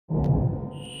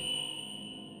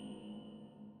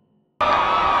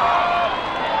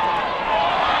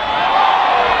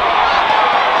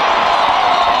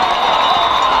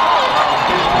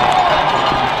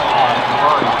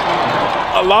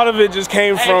lot of it just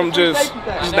came from just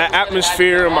that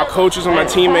atmosphere and my coaches and my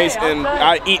teammates, and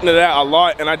I eat into that a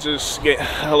lot, and I just get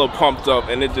hella pumped up,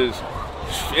 and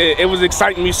it was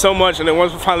exciting me so much. And then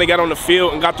once we finally got on the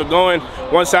field and got to going,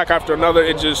 one sack after another,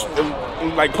 it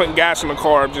like putting gas in the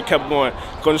car. It just kept going,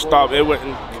 couldn't stop. It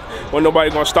wasn't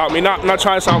nobody gonna stop me. Not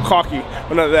trying to sound cocky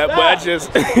or none of that, but I just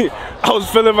I was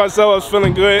feeling myself. I was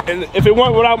feeling good. And if it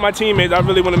weren't without my teammates, I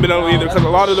really wouldn't have been able to either, because a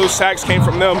lot of those sacks came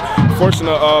from them forcing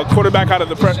a quarterback out of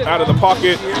the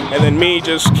pocket, and then me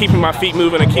just keeping my feet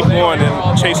moving and keep going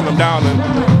and chasing them down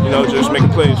and just making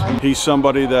plays. He's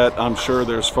somebody that I'm sure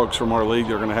there's folks from our league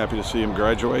that are going to happy to see him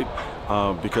graduate,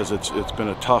 because it's been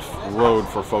a tough road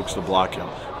for folks to block him.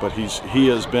 But he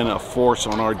has been a force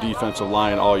on our defensive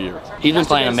line all year. He's been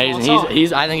playing amazing.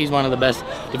 I think he's one of the best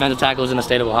defensive tackles in the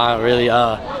state of Ohio, really.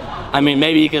 I mean,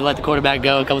 maybe he could let the quarterback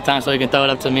go a couple times so he can throw it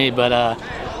up to me, but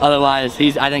otherwise,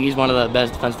 I think he's one of the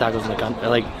best defensive tackles in the country,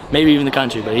 like maybe even the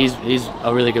country. But he's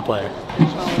a really good player.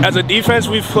 As a defense,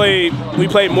 we played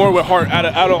more with heart. Out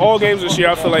of all games this year,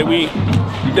 I feel like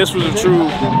this was a true,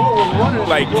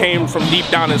 came from deep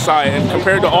down inside, and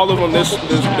compared to all of them, this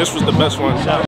was the best one.